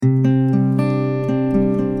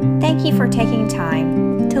Thank you for taking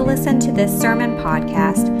time to listen to this sermon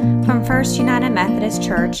podcast from First United Methodist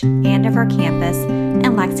Church, Andover campus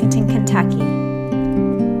in Lexington, Kentucky.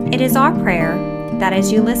 It is our prayer that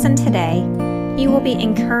as you listen today, you will be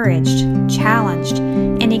encouraged, challenged,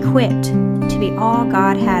 and equipped to be all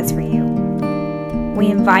God has for you. We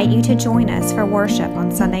invite you to join us for worship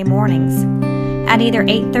on Sunday mornings at either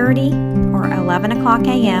 8:30 or 11 o'clock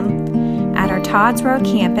a.m. at our Todd's Road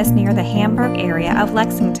campus near the Hamburg area of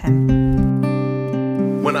Lexington.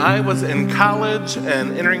 When I was in college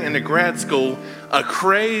and entering into grad school, a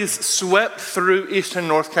craze swept through Eastern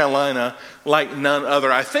North Carolina like none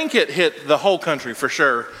other. I think it hit the whole country for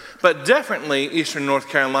sure, but definitely Eastern North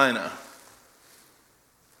Carolina.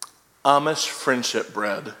 Amish friendship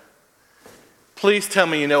bread. Please tell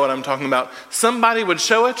me you know what I'm talking about. Somebody would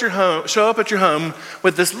show up at your home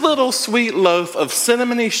with this little sweet loaf of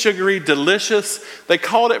cinnamony, sugary, delicious, they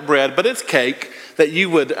called it bread, but it's cake that you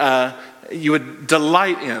would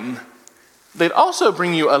delight in. They'd also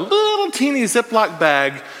bring you a little teeny Ziploc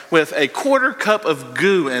bag with a quarter cup of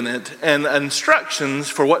goo in it and instructions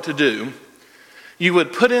for what to do. You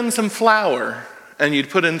would put in some flour and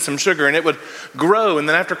you'd put in some sugar and it would grow, and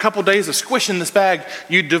then after a couple days of squishing this bag,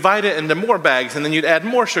 you'd divide it into more bags, and then you'd add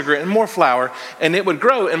more sugar and more flour, and it would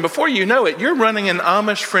grow, and before you know it, you're running an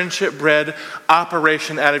Amish friendship bread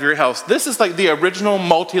operation out of your house. This is like the original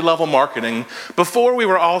multi-level marketing. Before we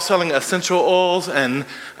were all selling essential oils and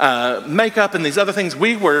makeup and these other things,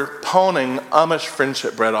 we were pawning Amish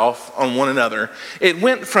friendship bread off on one another. It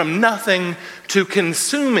went from nothing to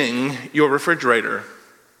consuming your refrigerator.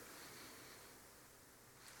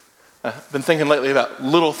 I've been thinking lately about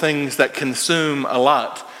little things that consume a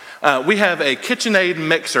lot. We have a KitchenAid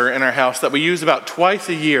mixer in our house that we use about twice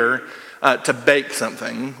a year to bake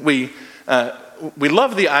something. We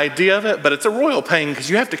love the idea of it, but it's a royal pain because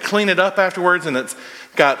you have to clean it up afterwards, and it's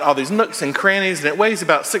got all these nooks and crannies, and it weighs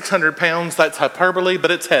about 600 pounds. That's hyperbole, but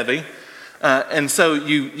it's heavy. And so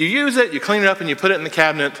you use it, you clean it up, and you put it in the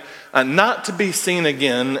cabinet, not to be seen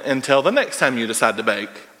again until the next time you decide to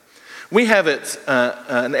bake. We have it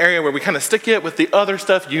an area where we kind of stick it with the other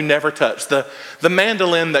stuff you never touch. The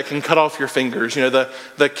mandolin that can cut off your fingers,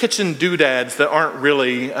 the kitchen doodads that aren't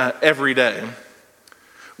really every day.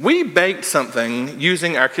 We baked something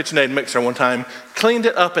using our KitchenAid mixer one time, cleaned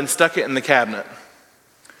it up and stuck it in the cabinet.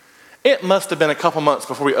 It must have been a couple months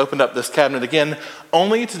before we opened up this cabinet again,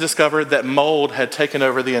 only to discover that mold had taken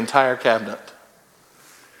over the entire cabinet.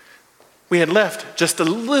 We had left just a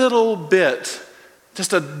little bit,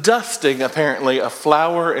 just a dusting, apparently, of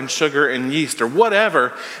flour and sugar and yeast or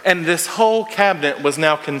whatever, and this whole cabinet was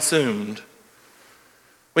now consumed.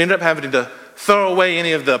 We ended up having to throw away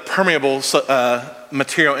any of the permeable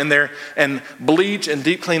material in there and bleach and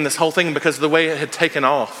deep clean this whole thing because of the way it had taken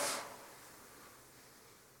off.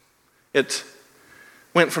 It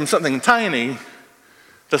went from something tiny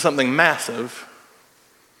to something massive.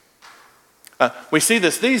 We see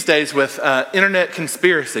this these days with internet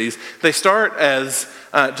conspiracies. They start as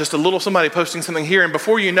just a little somebody posting something here, and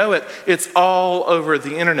before you know it, it's all over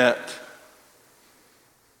the internet.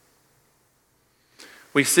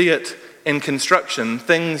 We see it in construction.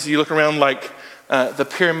 Things you look around like the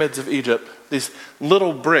pyramids of Egypt, these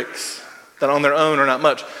little bricks that on their own are not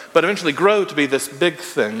much, but eventually grow to be this big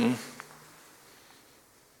thing.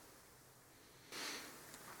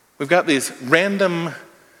 We've got these random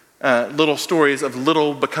little stories of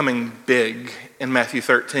little becoming big in Matthew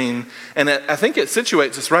 13. And I think it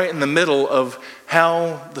situates us right in the middle of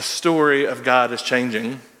how the story of God is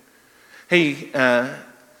changing. He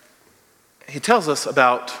tells us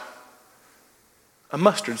about a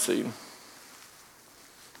mustard seed.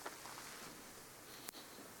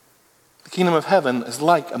 The kingdom of heaven is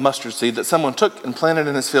like a mustard seed that someone took and planted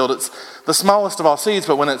in his field. It's the smallest of all seeds,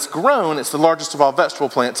 but when it's grown, it's the largest of all vegetable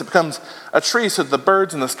plants. It becomes a tree so that the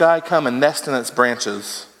birds in the sky come and nest in its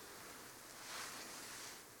branches.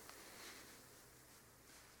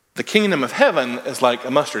 The kingdom of heaven is like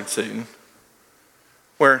a mustard seed,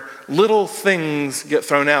 where little things get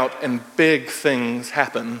thrown out and big things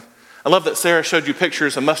happen. I love that Sarah showed you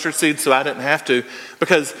pictures of mustard seeds so I didn't have to,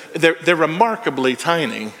 because they're remarkably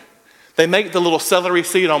tiny. They make the little celery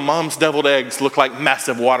seed on mom's deviled eggs look like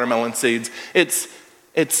massive watermelon seeds. It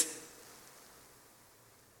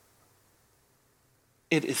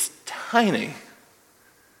is tiny,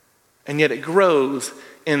 and yet it grows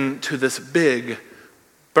into this big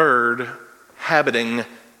bird-habiting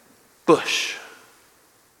bush.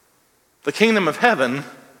 The kingdom of heaven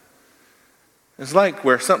is like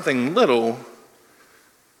where something little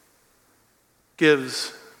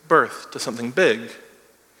gives birth to something big.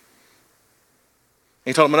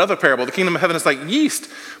 He told them another parable. The kingdom of heaven is like yeast,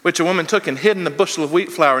 which a woman took and hid in a bushel of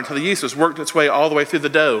wheat flour until the yeast was worked its way all the way through the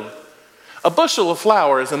dough. A bushel of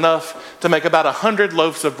flour is enough to make about 100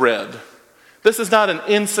 loaves of bread. This is not an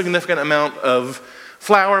insignificant amount of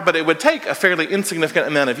flour, but it would take a fairly insignificant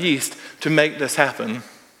amount of yeast to make this happen.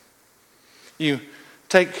 You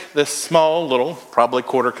take this small little, probably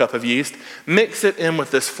quarter cup of yeast, mix it in with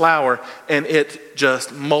this flour, and it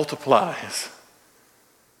just multiplies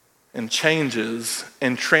and changes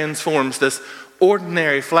and transforms this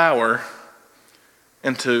ordinary flour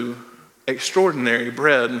into extraordinary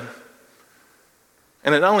bread.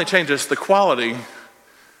 And it not only changes the quality,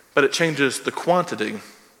 but it changes the quantity.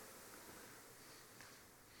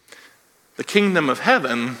 The kingdom of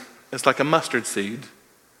heaven is like a mustard seed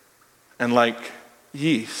and like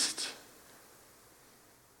yeast.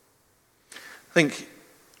 I think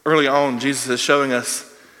early on, Jesus is showing us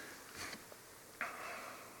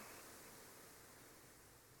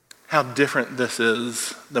how different this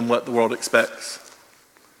is than what the world expects.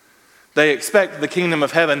 They expect the kingdom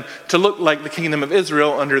of heaven to look like the kingdom of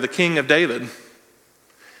Israel under the king of David.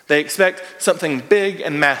 They expect something big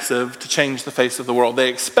and massive to change the face of the world. They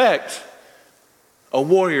expect a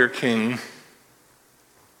warrior king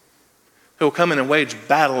who will come in and wage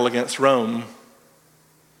battle against Rome.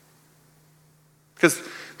 Because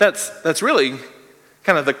that's really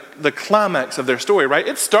kind of the climax of their story, right?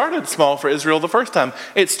 It started small for Israel the first time.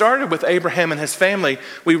 It started with Abraham and his family.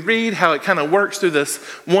 We read how it kind of works through this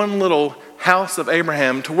one little house of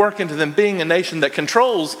Abraham to work into them being a nation that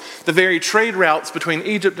controls the very trade routes between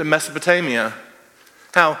Egypt and Mesopotamia.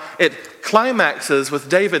 How it climaxes with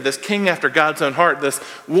David, this king after God's own heart, this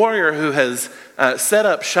warrior who has set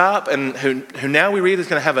up shop and who now we read is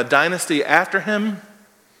going to have a dynasty after him.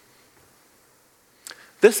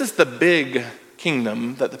 This is the big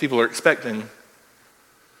kingdom that the people are expecting.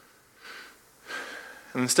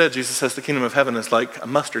 And instead, Jesus says the kingdom of heaven is like a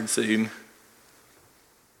mustard seed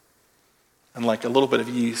and like a little bit of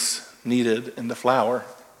yeast kneaded into flour.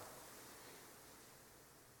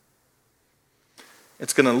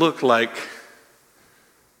 It's going to look like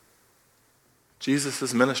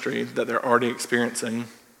Jesus' ministry that they're already experiencing.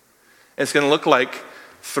 It's going to look like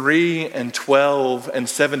 3 and 12 and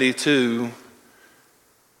 72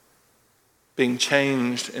 being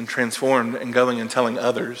changed and transformed and going and telling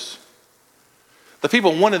others. The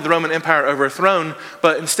people wanted the Roman Empire overthrown,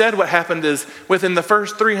 but instead what happened is within the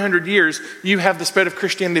first 300 years, you have the spread of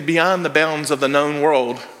Christianity beyond the bounds of the known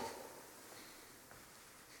world.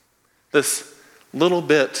 This little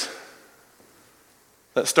bit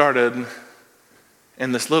that started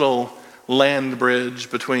in this little land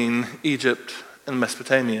bridge between Egypt and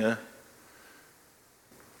Mesopotamia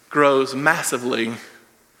grows massively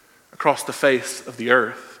across the face of the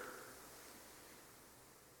earth.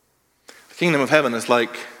 The kingdom of heaven is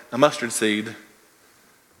like a mustard seed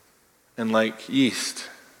and like yeast.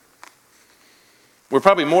 We're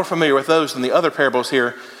probably more familiar with those than the other parables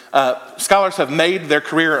here. Scholars have made their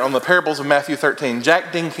career on the parables of Matthew 13.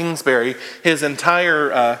 Jack Dean Kingsbury, his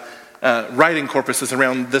entire writing corpus is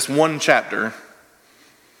around this one chapter.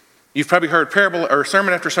 You've probably heard parable or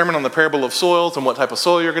sermon after sermon on the parable of soils and what type of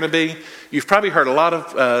soil you're going to be. You've probably heard a lot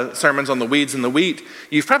of sermons on the weeds and the wheat.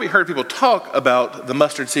 You've probably heard people talk about the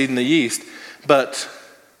mustard seed and the yeast. But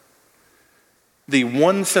the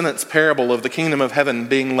one-sentence parable of the kingdom of heaven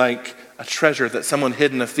being like a treasure that someone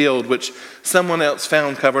hid in a field, which someone else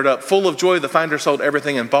found covered up. Full of joy, the finder sold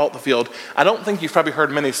everything and bought the field. I don't think you've probably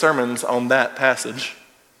heard many sermons on that passage.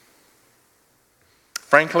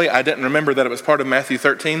 Frankly, I didn't remember that it was part of Matthew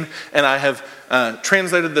 13, and I have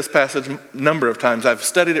translated this passage a number of times. I've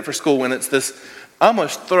studied it for school, and it's this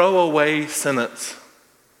almost throwaway sentence.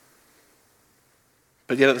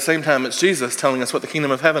 But yet at the same time, it's Jesus telling us what the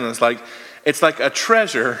kingdom of heaven is like. It's like a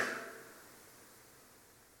treasure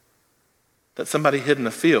that somebody hid in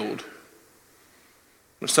a field,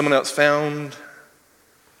 which someone else found.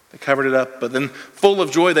 They covered it up, but then full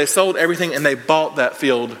of joy, they sold everything and they bought that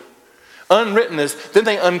field. Unwritten is, then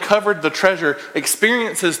they uncovered the treasure,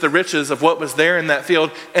 experiences the riches of what was there in that field,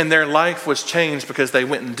 and their life was changed because they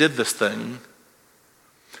went and did this thing.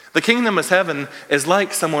 The kingdom of heaven is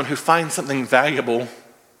like someone who finds something valuable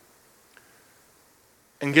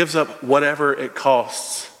and gives up whatever it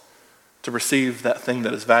costs to receive that thing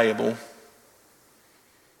that is valuable.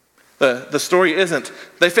 The story isn't,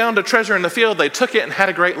 they found a treasure in the field, they took it and had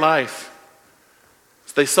a great life.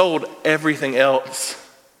 So they sold everything else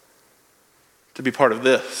to be part of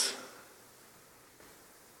this.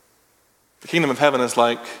 The kingdom of heaven is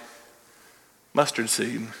like mustard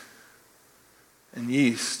seed and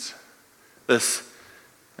yeast. This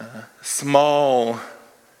small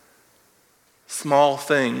small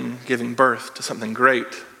thing giving birth to something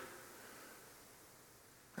great.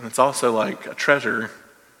 And it's also like a treasure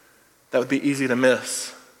that would be easy to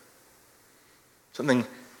miss. Something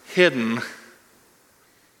hidden,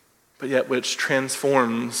 but yet which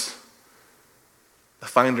transforms the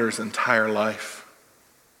finder's entire life.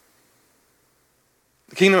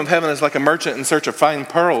 The kingdom of heaven is like a merchant in search of fine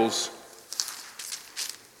pearls.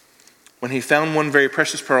 When he found one very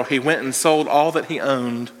precious pearl, he went and sold all that he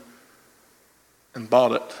owned and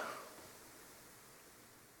bought it.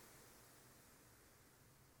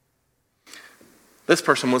 This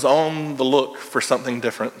person was on the look for something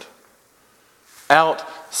different, out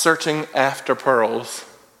searching after pearls,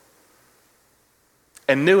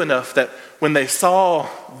 and knew enough that when they saw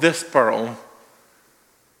this pearl,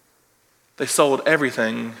 they sold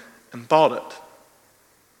everything and bought it.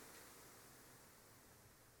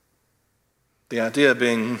 The idea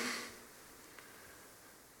being,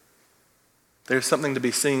 there's something to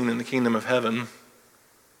be seen in the kingdom of heaven.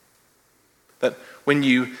 That when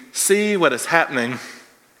you see what is happening,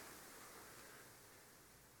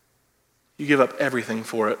 you give up everything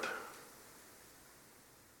for it.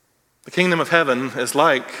 The kingdom of heaven is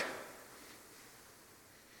like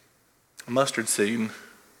a mustard seed.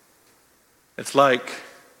 It's like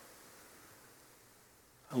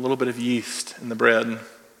a little bit of yeast in the bread.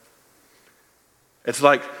 It's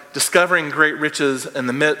like discovering great riches in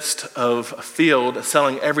the midst of a field,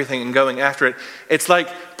 selling everything and going after it. It's like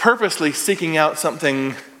purposely seeking out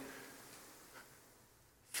something,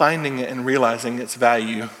 finding it and realizing its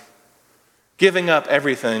value, giving up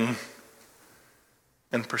everything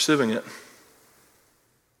and pursuing it.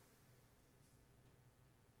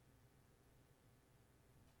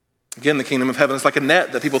 Again, the kingdom of heaven is like a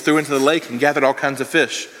net that people threw into the lake and gathered all kinds of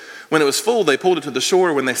fish. When it was full, they pulled it to the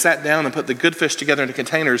shore when they sat down and put the good fish together into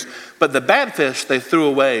containers. But the bad fish they threw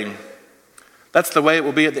away. That's the way it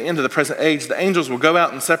will be at the end of the present age. The angels will go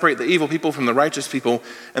out and separate the evil people from the righteous people,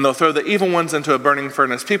 and they'll throw the evil ones into a burning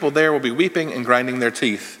furnace. People there will be weeping and grinding their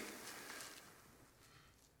teeth.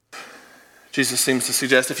 Jesus seems to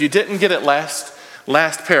suggest, if you didn't get it last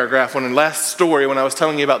paragraph, last story, when I was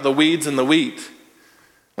telling you about the weeds and the wheat,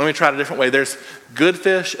 let me try it a different way. There's good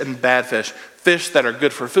fish and bad fish. Fish that are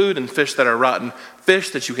good for food and fish that are rotten.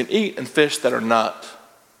 Fish that you can eat and fish that are not.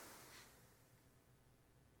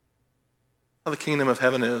 How the kingdom of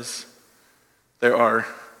heaven is, there are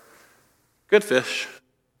good fish.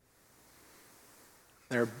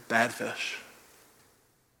 There are bad fish.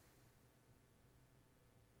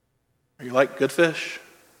 Are you like good fish?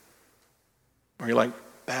 Or are you like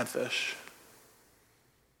bad fish?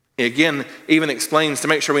 He again even explains to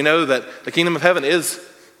make sure we know that the kingdom of heaven is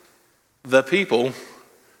the people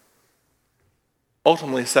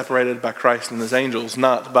ultimately separated by Christ and his angels,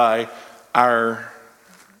 not by our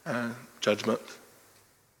judgment.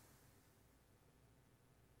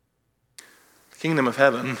 The kingdom of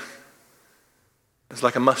heaven is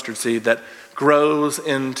like a mustard seed that grows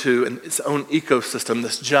into its own ecosystem,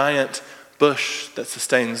 this giant bush that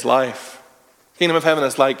sustains life. The kingdom of heaven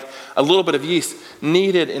is like a little bit of yeast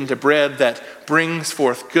kneaded into bread that brings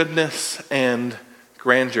forth goodness and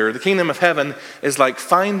grandeur. The kingdom of heaven is like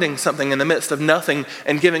finding something in the midst of nothing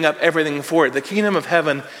and giving up everything for it. The kingdom of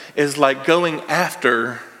heaven is like going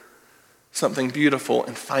after something beautiful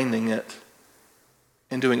and finding it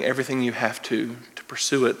and doing everything you have to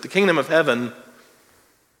pursue it. The kingdom of heaven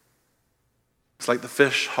is like the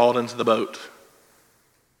fish hauled into the boat.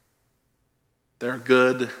 There are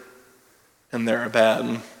good and there are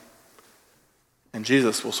bad, and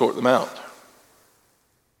Jesus will sort them out.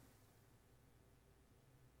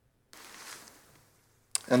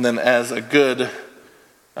 And then, as a good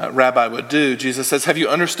rabbi would do, Jesus says, "Have you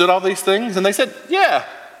understood all these things?" And they said, "Yeah."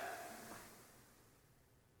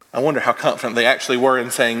 I wonder how confident they actually were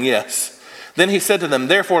in saying yes. Then he said to them,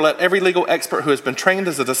 "Therefore let every legal expert who has been trained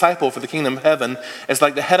as a disciple for the kingdom of heaven is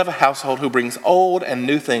like the head of a household who brings old and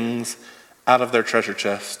new things out of their treasure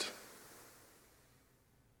chest."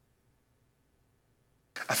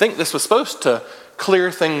 I think this was supposed to clear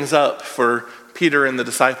things up for Peter and the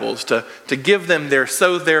disciples, to give them their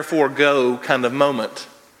so therefore go kind of moment.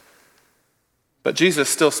 But Jesus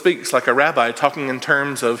still speaks like a rabbi, talking in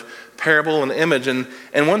terms of parable and image, and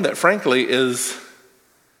one that frankly is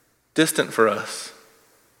distant for us.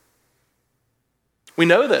 We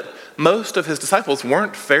know that most of his disciples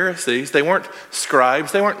weren't Pharisees, they weren't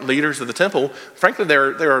scribes, they weren't leaders of the temple. Frankly,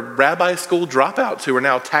 they're rabbi school dropouts who are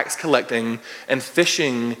now tax collecting and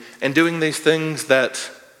fishing and doing these things that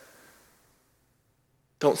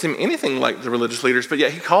don't seem anything like the religious leaders, but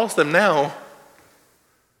yet he calls them now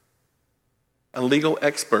a legal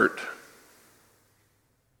expert.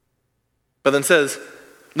 But then says,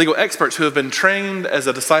 legal experts who have been trained as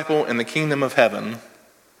a disciple in the kingdom of heaven,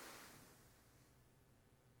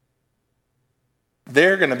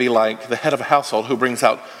 they're going to be like the head of a household who brings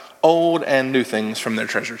out old and new things from their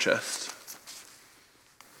treasure chest.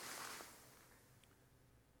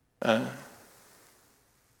 There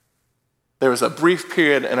was a brief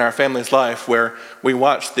period in our family's life where we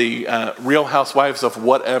watched the Real Housewives of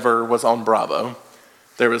whatever was on Bravo.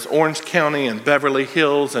 There was Orange County and Beverly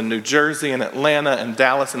Hills and New Jersey and Atlanta and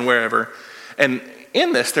Dallas and wherever. And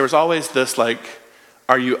in this, there was always this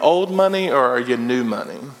are you old money or are you new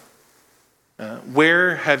money?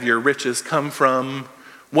 Where have your riches come from?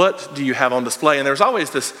 What do you have on display? And there was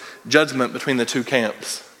always this judgment between the two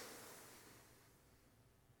camps.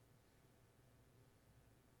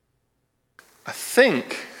 I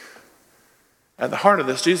think at the heart of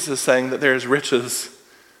this, Jesus is saying that there is riches,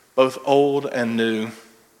 both old and new.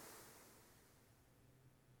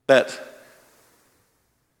 That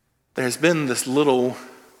there's been this little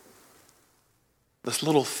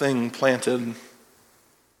thing planted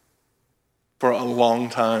for a long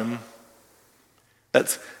time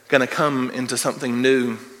that's going to come into something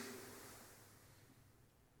new.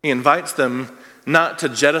 He invites them not to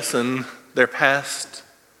jettison their past.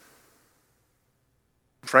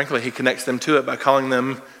 Frankly, he connects them to it by calling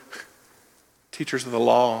them teachers of the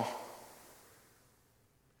law.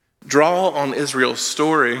 Draw on Israel's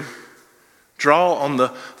story. Draw on the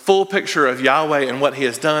full picture of Yahweh and what he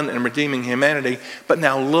has done in redeeming humanity. But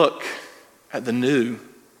now look at the new.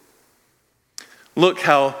 Look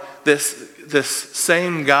how this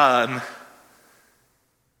same God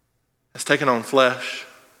has taken on flesh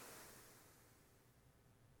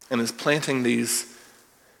and is planting these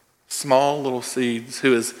small little seeds,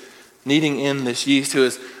 who is kneading in this yeast, who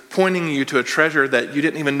is pointing you to a treasure that you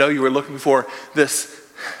didn't even know you were looking for. This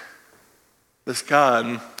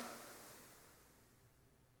God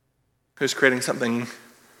who's creating something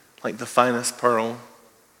like the finest pearl.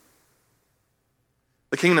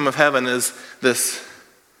 The kingdom of heaven is this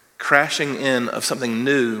crashing in of something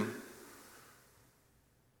new,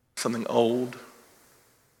 something old.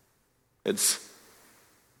 It's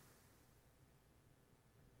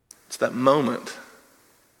that moment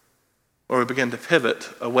where we begin to pivot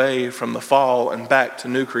away from the fall and back to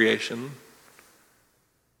new creation.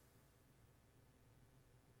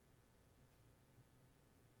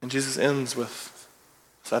 And Jesus ends with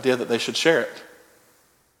this idea that they should share it.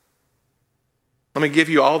 Let me give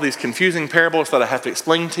you all these confusing parables that I have to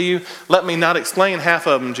explain to you. Let me not explain half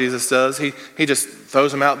of them, Jesus does. He just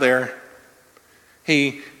throws them out there.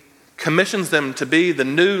 He commissions them to be the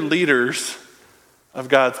new leaders of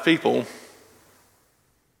God's people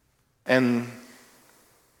and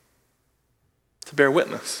to bear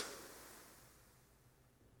witness.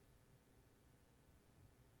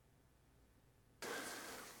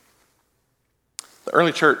 The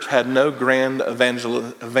early church had no grand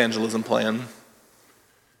evangelism plan.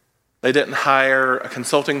 They didn't hire a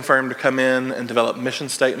consulting firm to come in and develop mission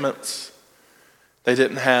statements. They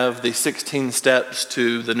didn't have the 16 steps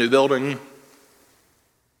to the new building.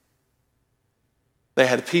 They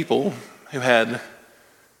had people who had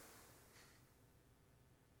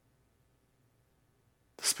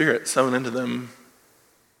the Spirit sown into them,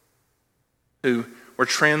 who were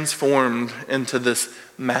transformed into this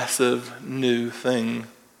massive new thing.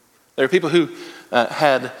 There were people who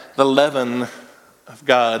had the leaven of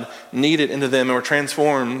God kneaded into them and were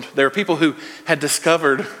transformed. There were people who had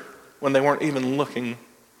discovered, when they weren't even looking,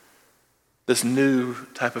 this new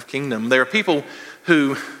type of kingdom. There were people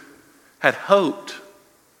who had hoped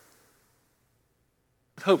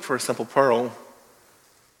for a simple pearl,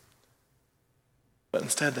 but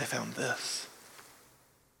instead they found this.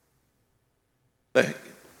 The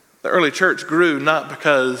early church grew not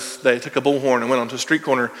because they took a bullhorn and went onto a street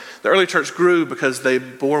corner. The early church grew because they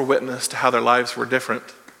bore witness to how their lives were different.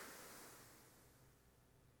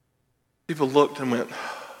 People looked and went,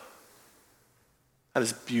 that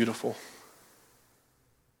is beautiful.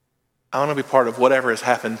 I want to be part of whatever has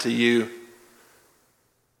happened to you.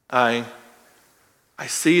 I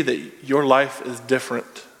see that your life is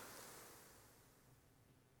different.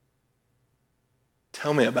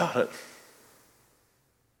 Tell me about it.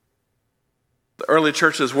 The early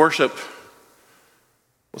church's worship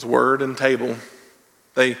was word and table.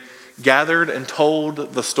 They gathered and told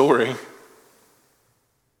the story,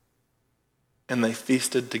 and they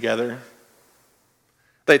feasted together.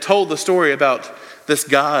 They told the story about this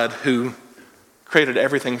God who created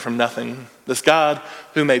everything from nothing, this God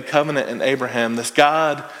who made covenant in Abraham, this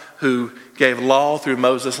God who gave law through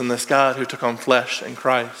Moses, and this God who took on flesh in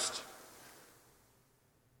Christ.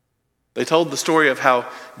 They told the story of how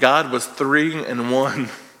God was 3 in 1.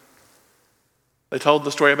 They told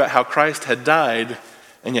the story about how Christ had died,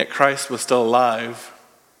 and yet Christ was still alive.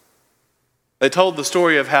 They told the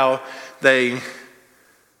story of how they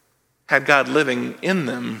had God living in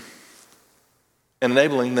them and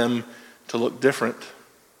enabling them to look different.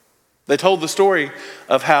 They told the story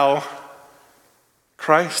of how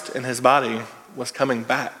Christ and his body was coming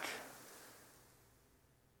back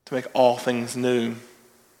to make all things new.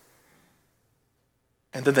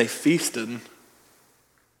 And then they feasted.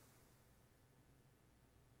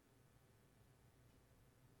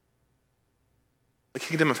 The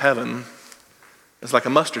kingdom of heaven is like a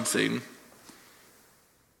mustard seed.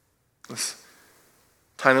 This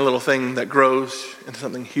tiny little thing that grows into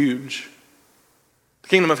something huge. The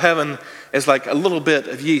kingdom of heaven is like a little bit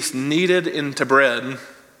of yeast kneaded into bread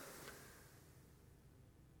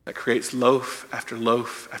that creates loaf after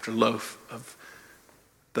loaf after loaf of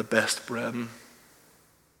the best bread.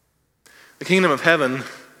 The kingdom of heaven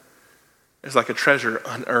is like a treasure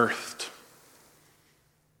unearthed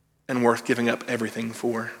and worth giving up everything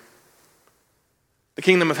for. The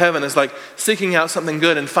kingdom of heaven is like seeking out something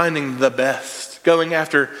good and finding the best, going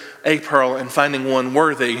after a pearl and finding one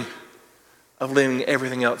worthy of leaving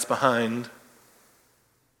everything else behind.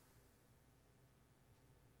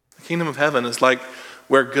 The kingdom of heaven is like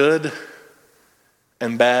where good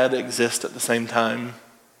and bad exist at the same time,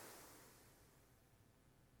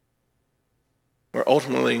 where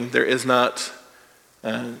ultimately there is not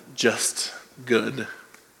just good.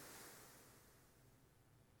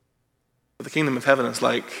 But the kingdom of heaven is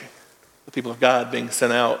like the people of God being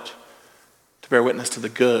sent out to bear witness to the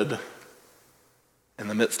good in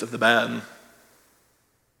the midst of the bad.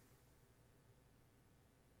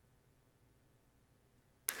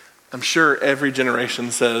 I'm sure every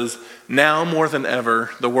generation says, now more than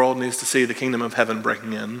ever, the world needs to see the kingdom of heaven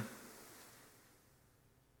breaking in.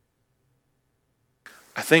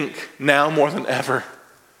 I think now more than ever,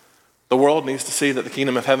 the world needs to see that the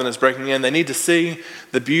kingdom of heaven is breaking in. They need to see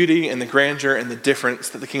the beauty and the grandeur and the difference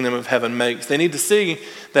that the kingdom of heaven makes. They need to see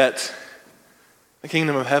that the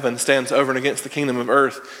kingdom of heaven stands over and against the kingdom of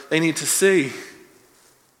earth. They need to see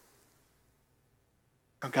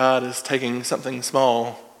how God is taking something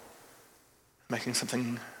small, making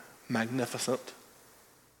something magnificent.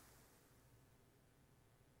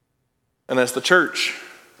 And as the church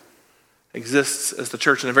exists as the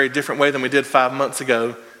church in a very different way than we did 5 months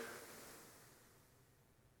ago,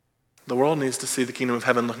 the world needs to see the kingdom of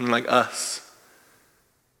heaven looking like us,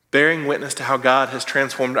 bearing witness to how God has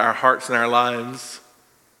transformed our hearts and our lives,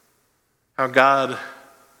 how God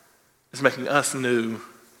is making us new,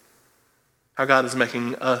 how God is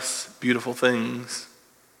making us beautiful things,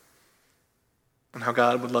 and how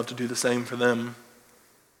God would love to do the same for them.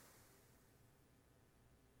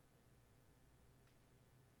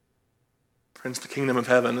 Friends, the kingdom of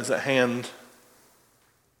heaven is at hand.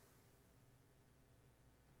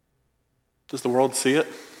 Does the world see it?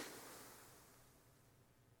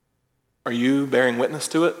 Are you bearing witness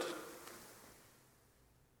to it?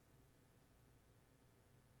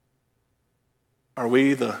 Are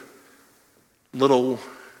we the little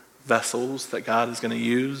vessels that God is going to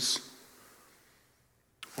use?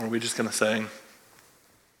 Or are we just going to say,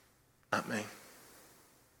 not me?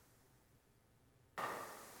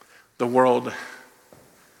 The world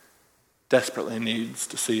desperately needs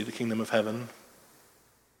to see the kingdom of heaven.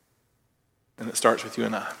 And it starts with you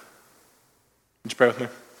and I. Would you pray with me?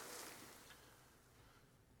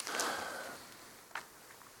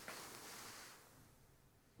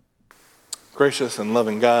 Gracious and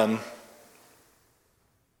loving God,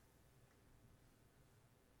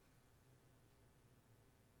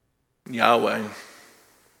 Yahweh,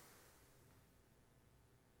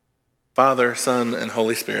 Father, Son, and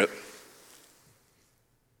Holy Spirit,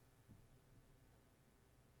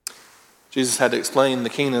 Jesus had to explain the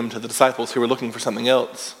kingdom to the disciples who were looking for something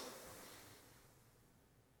else.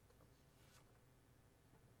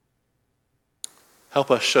 Help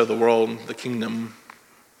us show the world the kingdom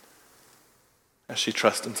as she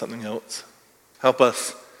trusts in something else. Help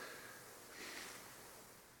us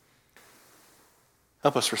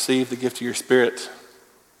receive the gift of your Spirit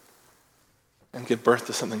and give birth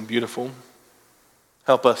to something beautiful.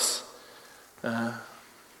 Help us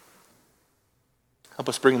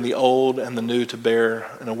bring the old and the new to bear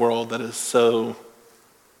in a world that is so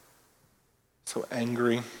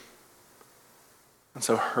angry and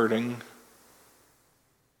so hurting.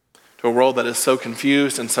 To a world that is so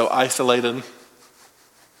confused and so isolated.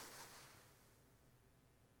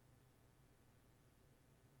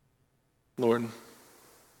 Lord,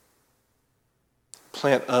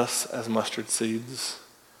 plant us as mustard seeds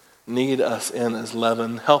need us in as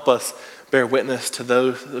leaven. Help us bear witness to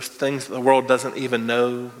those things that the world doesn't even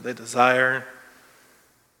know they desire.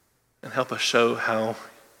 And help us show how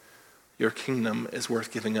your kingdom is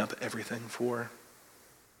worth giving up everything for.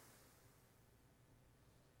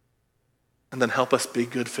 And then help us be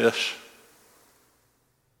good fish.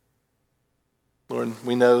 Lord,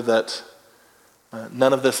 we know that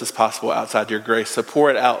none of this is possible outside your grace, so pour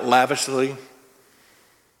it out lavishly.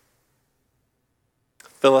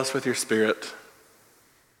 Fill us with your Spirit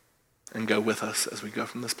and go with us as we go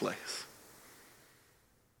from this place.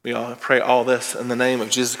 We all pray all this in the name of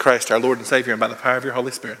Jesus Christ, our Lord and Savior, and by the power of your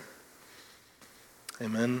Holy Spirit.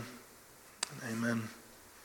 Amen. Amen.